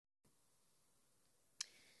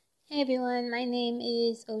Hey everyone, my name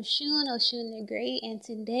is Oshun the Great, and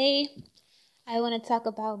today I want to talk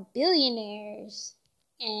about billionaires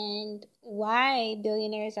and why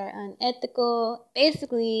billionaires are unethical.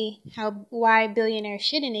 Basically, why billionaires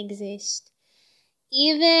shouldn't exist,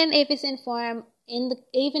 even if it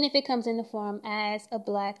comes in the form as a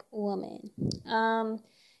black woman.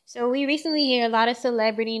 So we recently hear a lot of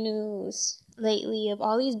celebrity news lately of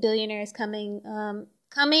all these billionaires coming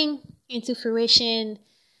into fruition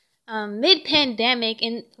mid-pandemic,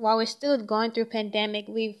 and while we're still going through pandemic,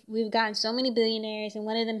 we've gotten so many billionaires, and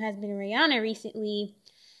one of them has been Rihanna recently.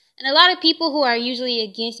 And a lot of people who are usually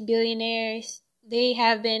against billionaires, they've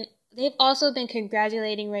also been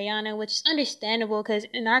congratulating Rihanna, which is understandable because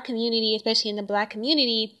in our community, especially in the black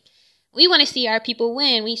community, we want to see our people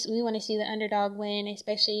win. We want to see the underdog win,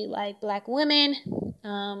 especially like black women.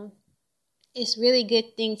 It's really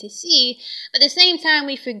good thing to see, but at the same time,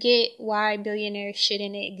 we forget why billionaires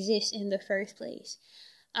shouldn't exist in the first place.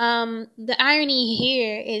 The irony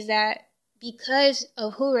here is that because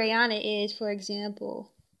of who Rihanna is, for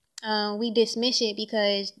example, we dismiss it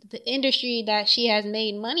because the industry that she has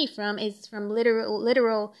made money from is from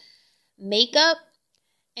literal makeup,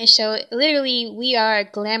 and so literally we are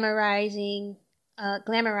glamorizing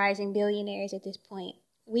billionaires at this point.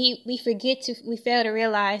 We fail to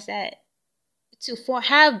realize that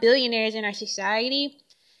have billionaires in our society,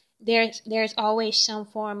 there's always some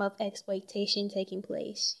form of exploitation taking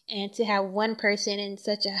place, and to have one person in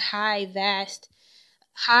such a high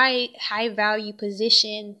value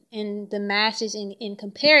position in the masses in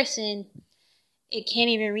comparison, it can't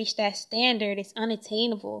even reach that standard. It's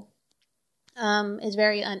unattainable. It's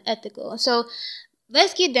very unethical. So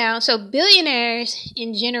let's get down. So billionaires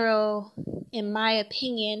in general, in my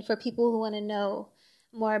opinion, for people who want to know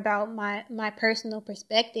more about my personal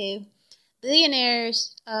perspective,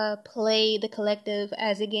 billionaires play the collective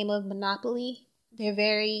as a game of Monopoly. They're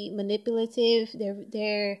very manipulative.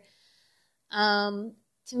 They're to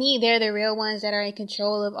me, they're the real ones that are in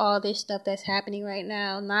control of all this stuff that's happening right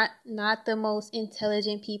now. Not the most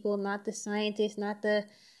intelligent people, not the scientists, not the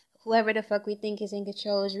whoever the fuck we think is in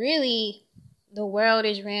control. It's really the world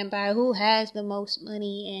is ran by who has the most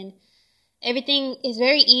money, and everything is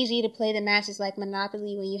very easy to play the masses like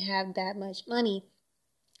Monopoly when you have that much money.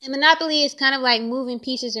 And Monopoly is kind of like moving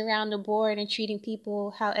pieces around the board and treating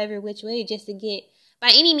people however which way just to get, by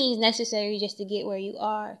any means necessary, just to get where you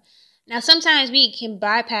are. Now, sometimes we can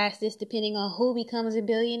bypass this depending on who becomes a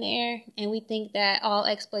billionaire, and we think that all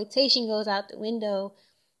exploitation goes out the window,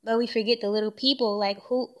 but we forget the little people. Like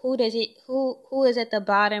who is at the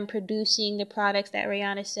bottom producing the products that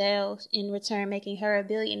Rihanna sells, in return making her a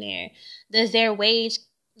billionaire? Does their wage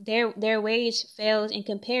fails in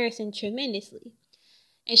comparison tremendously?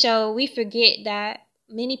 And so we forget that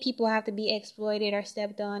many people have to be exploited or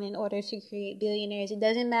stepped on in order to create billionaires. It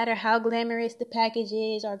doesn't matter how glamorous the package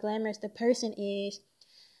is or glamorous the person is,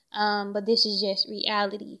 but this is just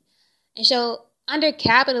reality. And so under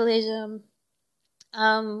capitalism,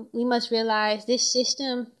 we must realize this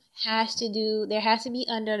system there has to be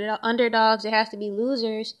underdogs, there has to be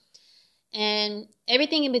losers, and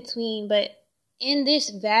everything in between. But in this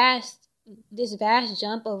vast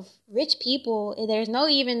jump of rich people, there's no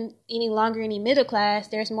even any longer any middle class.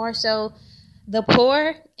 There's more so the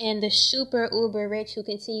poor and the super uber rich who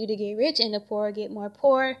continue to get rich, and the poor get more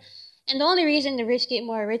poor. And the only reason the rich get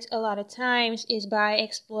more rich a lot of times is by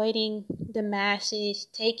exploiting the masses,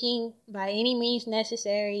 taking by any means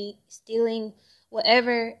necessary, stealing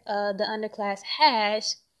whatever the underclass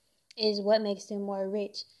has is what makes them more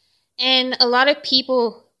rich. And a lot of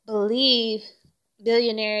people believe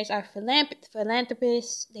billionaires are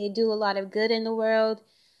philanthropists. They do a lot of good in the world.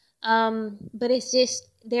 But it's just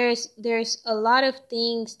there's a lot of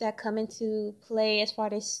things that come into play as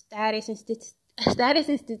far as status and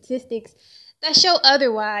statistics that show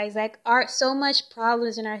otherwise. Like so much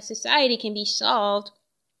problems in our society can be solved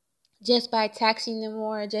just by taxing them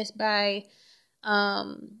more, just by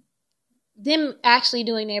them actually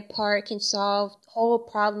doing their part can solve whole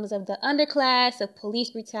problems of the underclass, of police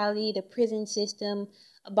brutality, the prison system,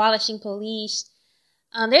 abolishing police.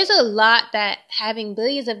 There's a lot that having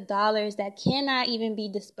billions of dollars that cannot even be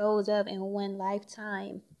disposed of in one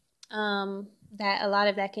lifetime, that a lot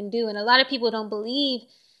of that can do. And a lot of people don't believe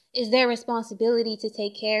it's their responsibility to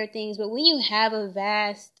take care of things. But when you have a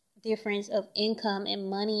vast difference of income and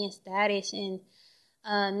money and status, and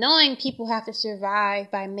knowing people have to survive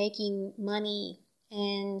by making money,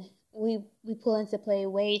 and we pull into play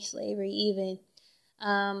wage slavery even.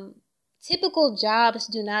 Typical jobs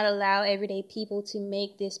do not allow everyday people to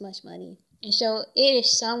make this much money. And so it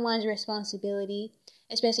is someone's responsibility,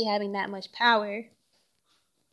 especially having that much power,